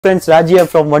Friends, Raj here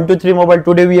from 123 Mobile.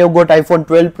 Today we have got iPhone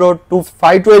 12 Pro to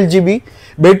 512 GB.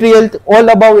 Battery health all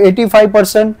above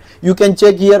 85%. You can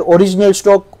check here original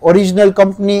stock, original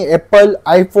company, Apple,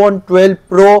 iPhone 12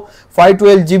 Pro,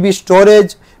 512 GB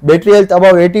storage. Battery health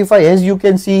above 85. As you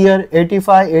can see here,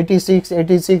 85, 86,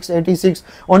 86, 86.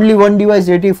 Only one device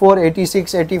 84,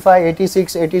 86, 85,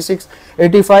 86, 86,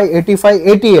 85, 85,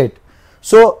 88.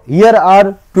 So here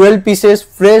are 12 pieces,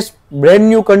 fresh, brand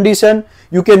new condition.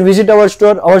 You can visit our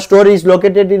store. Our store is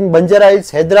located in Banjara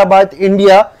Hills, Hyderabad,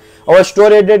 India. Our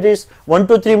store address is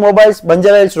 123 Mobiles,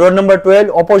 Banjara Hills, road number 12,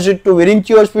 opposite to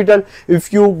Virinchi Hospital.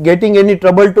 If you getting any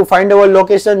trouble to find our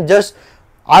location, just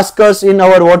ask us in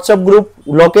our WhatsApp group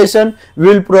location. We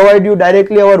will provide you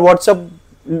directly our WhatsApp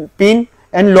pin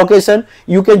and location.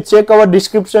 You can check our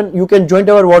description. You can join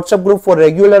our WhatsApp group for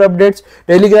regular updates,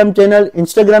 Telegram channel,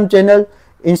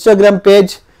 Instagram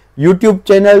page, YouTube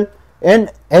channel,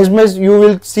 and as much you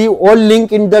will see all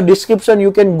link in the description.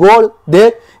 You can go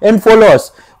there and follow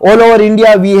us. All over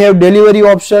India we have delivery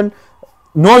option,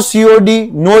 no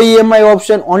COD, no EMI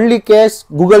option, only cash,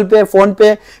 Google Pay, Phone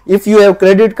Pay. If you have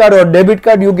credit card or debit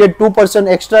card, you get 2%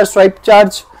 extra swipe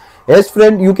charge. As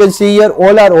friend, you can see here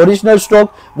all our original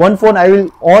stock. One phone I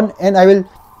will on and I will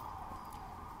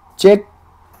check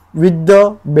with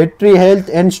the battery health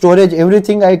and storage.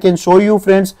 Everything I can show you,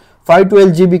 friends.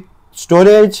 512 GB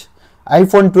storage,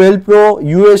 iPhone 12 Pro,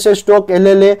 USA stock,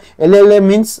 LLA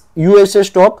means USA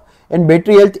stock, and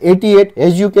battery health 88.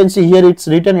 As you can see here, it's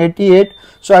written 88.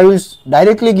 So I will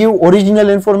directly give original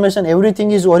information.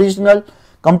 Everything is original,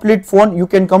 complete phone. You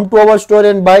can come to our store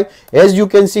and buy. As you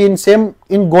can see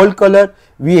in gold color,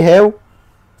 we have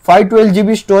 512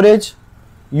 GB storage,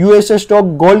 USA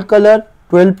stock, gold color,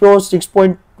 12 Pro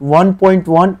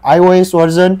 6.1.1 iOS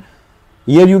version.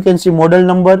 Here you can see model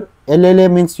number,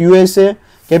 LLA means USA,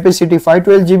 capacity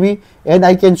 512 GB, and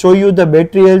I can show you the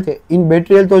battery health. In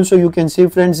battery health also you can see,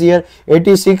 friends, here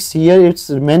 86, here it's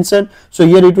mentioned, so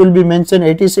here it will be mentioned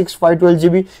 86, 512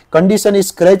 GB. Condition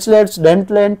is scratchless,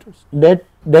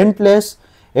 dentless.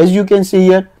 As you can see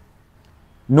here,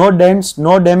 no dents,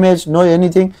 no damage, no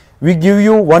anything. We give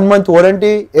you 1 month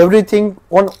warranty, everything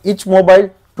on each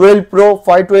mobile, 12 Pro,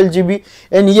 512 GB,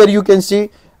 and here you can see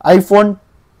iPhone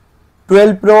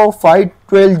 12 Pro,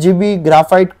 512 GB,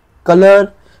 graphite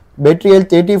color, battery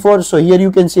health 84. So here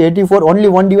you can see 84, only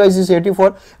one device is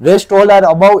 84, rest all are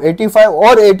above 85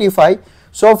 or 85.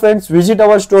 So friends, visit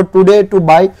our store today to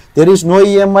buy. There is no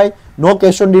EMI, no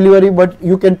cash on delivery, but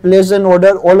you can place an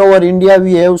order. All over India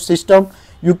we have system.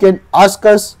 You can ask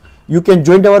us. You can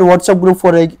join our WhatsApp group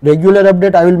for a regular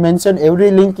update. I will mention every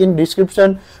link in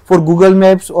description for Google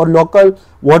Maps or local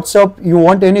WhatsApp. You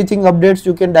want anything updates,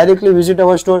 you can directly visit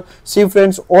our store. See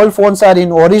friends, all phones are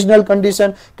in original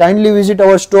condition. Kindly visit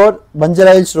our store,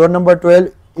 Banjara Hills, road number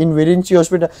 12 in Virinchi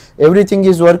Hospital. Everything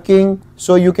is working.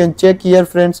 So you can check here,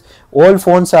 friends. All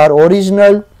phones are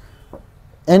original.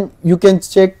 And you can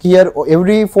check here,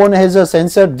 every phone has a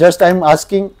sensor. Just I'm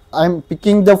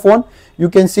picking the phone. You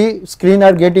can see screen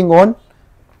are getting on.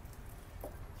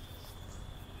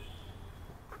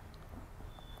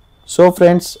 So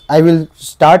friends, I will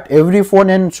start every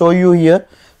phone and show you here.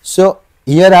 So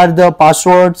here are the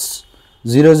passwords,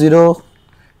 00.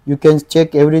 You can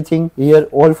check everything here.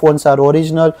 All phones are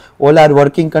original, all are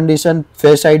working condition,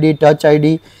 Face ID, Touch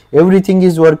ID, everything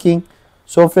is working.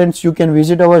 So friends, you can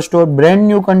visit our store, brand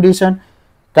new condition.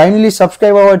 Kindly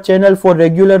subscribe our channel for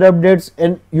regular updates,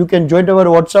 and you can join our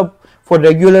WhatsApp for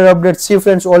regular updates. See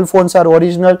friends, all phones are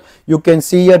original. You can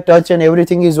see here touch and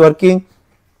everything is working.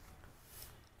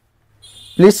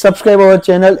 Please subscribe our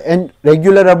channel and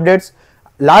regular updates.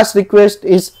 Last request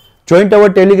is join our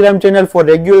Telegram channel for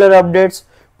regular updates.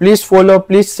 Please follow,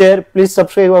 please share, please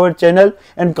subscribe our channel,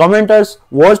 and comment us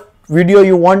what video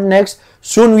you want next.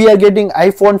 Soon we are getting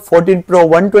iPhone 14 Pro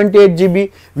 128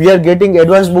 GB. We are getting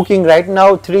advance booking right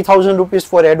now, 3000 rupees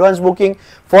for advance booking.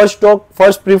 First stock,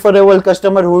 first preferable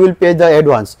customer who will pay the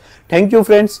advance. Thank you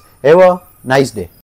friends. Have a nice day.